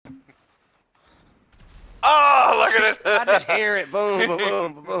gonna. I just hear it. Boom, boom,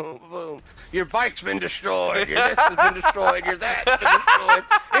 boom, boom, boom, boom. Your bike's been destroyed. Your this has been destroyed. Your that's been destroyed.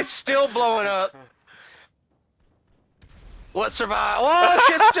 It's still blowing up. What survived? Whoa,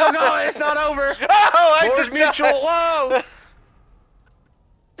 shit's still going. It's not over. Oh, Wars mutual. Whoa.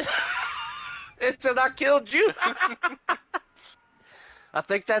 It said I killed you. I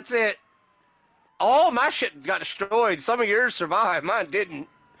think that's it. All my shit got destroyed. Some of yours survived. Mine didn't.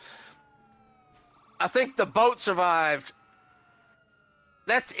 I think the boat survived.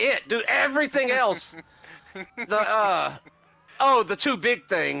 That's it, dude. Everything else. The two big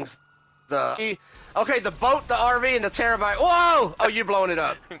things. Okay, the boat, the RV, and the terabyte. Whoa! Oh, you blowing it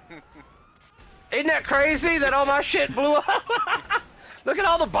up. Isn't that crazy that all my shit blew up? Look at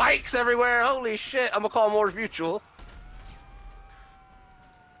all the bikes everywhere. Holy shit. I'm gonna call Wars mutual.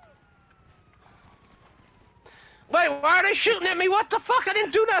 Wait, why are they shooting at me? What the fuck? I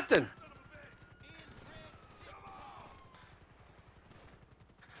didn't do nothing.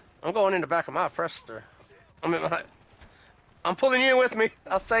 I'm going in the back of my Prester. I'm pulling you in with me.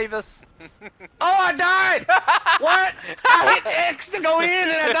 I'll save us. Oh, I died! What? I hit X to go in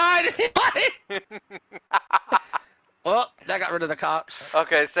and I died. Well, that got rid of the cops.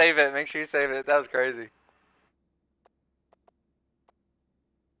 Okay, save it. Make sure you save it. That was crazy.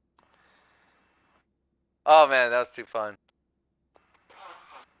 Oh man, that was too fun.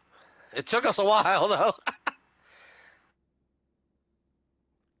 It took us a while though.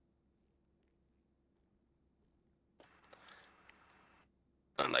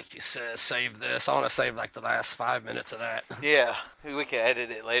 And like you said, save this. I want to save like the last 5 minutes of that. Yeah, we can edit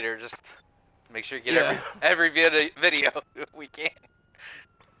it later. Just make sure you get every video we can.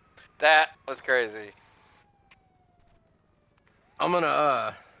 That was crazy. I'm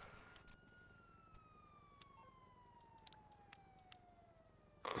gonna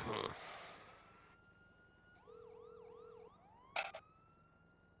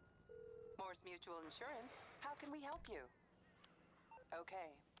Morse Mutual Insurance. How can we help you?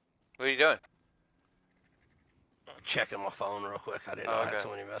 Okay. What are you doing? checking my phone real quick. I didn't know I had so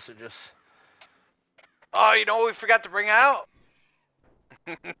many messages. Oh, you know what we forgot to bring out?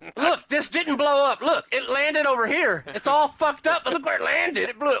 Look, this didn't blow up. Look, it landed over here. It's all fucked up, but look where it landed.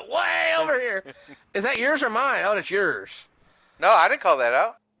 It blew it way over here. Is that yours or mine? Oh, it's yours. No, I didn't call that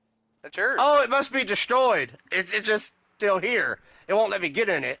out. That's yours. Oh, it must be destroyed. It's just still here. It won't let me get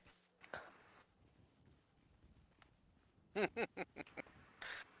in it.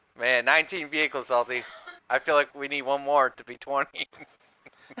 Man, 19 vehicles, Salty. I feel like we need one more to be 20.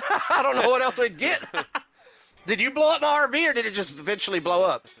 I don't know what else we'd get. Did you blow up my RV or did it just eventually blow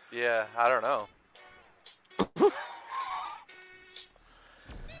up? Yeah, I don't know.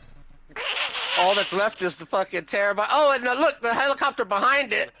 All that's left is the fucking terabyte. Oh, and look, the helicopter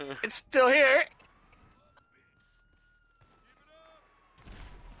behind it. It's still here.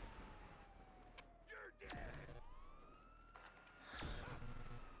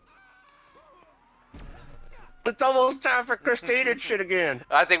 It's almost time for Christina and shit again.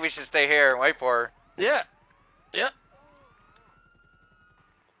 I think we should stay here and wait for her. Yeah. Yep.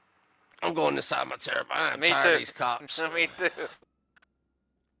 I'm going inside my terabyte. I'm tired of these cops. Me too.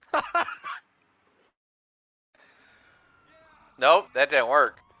 Nope, that didn't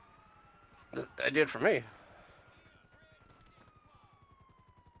work. That did for me.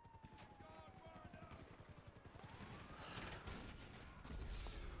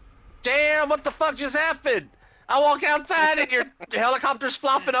 Damn, what the fuck just happened? I walk outside and your helicopter's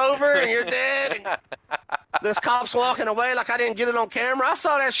flopping over and you're dead. And this cop's walking away like I didn't get it on camera. I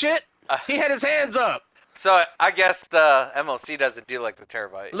saw that shit. He had his hands up. So I guess the MOC doesn't do like the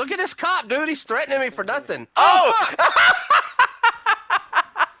terabyte. Look at this cop, dude. He's threatening me for nothing. Oh!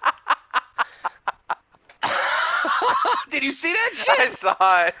 Did you see that shit? I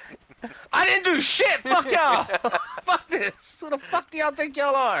saw it. I didn't do shit. Fuck y'all. Fuck this. Who the fuck do y'all think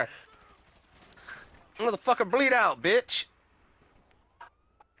y'all are? Motherfucker, bleed out, bitch.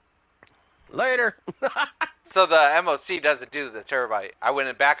 Later. So the MOC doesn't do the terabyte. I went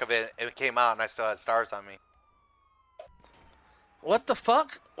in back of it, it came out, and I still had stars on me. What the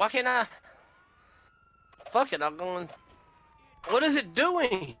fuck? Why can't I? Fuck it, I'm going. What is it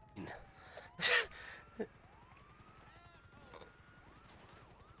doing?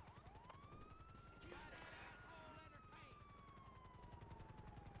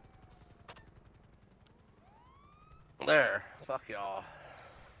 There. Fuck y'all.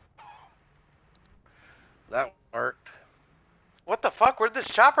 That worked. What the fuck? Where'd this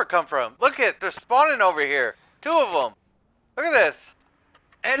chopper come from? Look they're spawning over here. 2 of them. Look at this.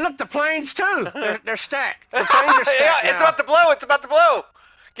 And look, the planes too. They're stacked. The planes are stacked Yeah, it's about to blow. It's about to blow.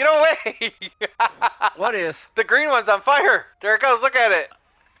 Get away! What is? The green one's on fire. There it goes. Look at it.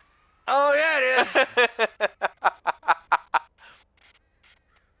 Oh yeah, it is.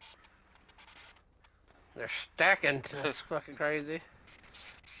 They're stacking. That's fucking crazy.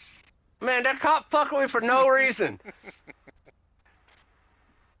 Man, that cop fucking with me for no reason.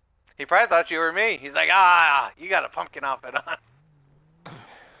 He probably thought you were me. He's like, ah, you got a pumpkin outfit on.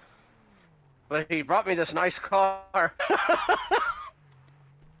 But he brought me this nice car.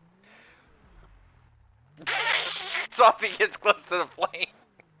 Something gets close to the flame.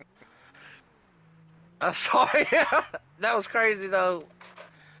 I saw him. That was crazy though.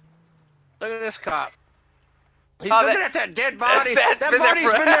 Look at this cop. He's looking at that dead body. That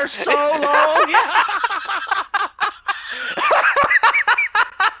body's been there so long. Yeah.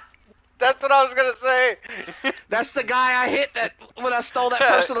 That's what I was gonna say. That's the guy I hit that when I stole that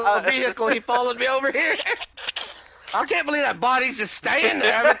personal vehicle. He followed me over here. I can't believe that body's just staying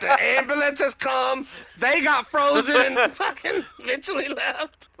there. But the ambulance has come. They got frozen and fucking eventually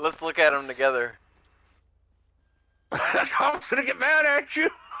left. Let's look at them together. I'm gonna get mad at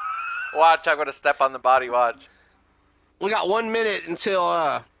you. Watch, I'm gonna step on the body. Watch. We got 1 minute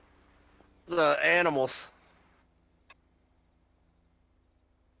until the animals.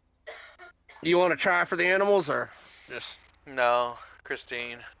 Do you want to try for the animals or just? No,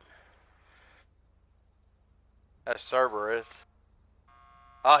 Christine. That's Cerberus.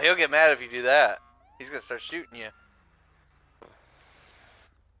 Oh, he'll get mad if you do that. He's gonna start shooting you.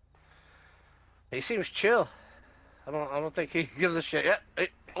 He seems chill. I don't think he gives a shit. Yeah.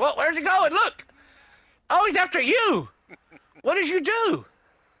 Well, where's he going? Look. Oh, he's after you. What did you do?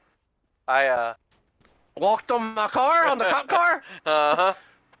 I walked on my car, on the cop car. Uh-huh.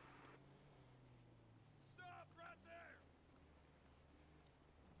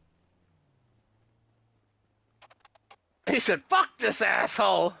 He said, "Fuck this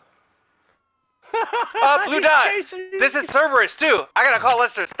asshole." Blue dot. This is Cerberus too. I gotta call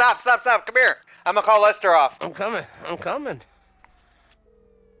Lester. Stop. Come here. I'm gonna call Lester off. I'm coming.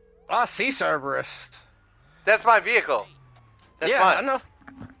 I see Cerberus. That's my vehicle. That's yeah, mine. I know.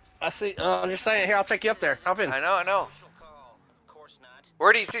 I see. I'm just saying. Here, I'll take you up there. Hop in. I know.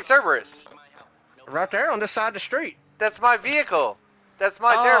 Where do you see Cerberus? Right there on this side of the street. That's my vehicle. That's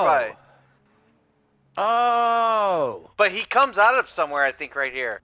my terabyte. Oh. But he comes out of somewhere, I think, right here.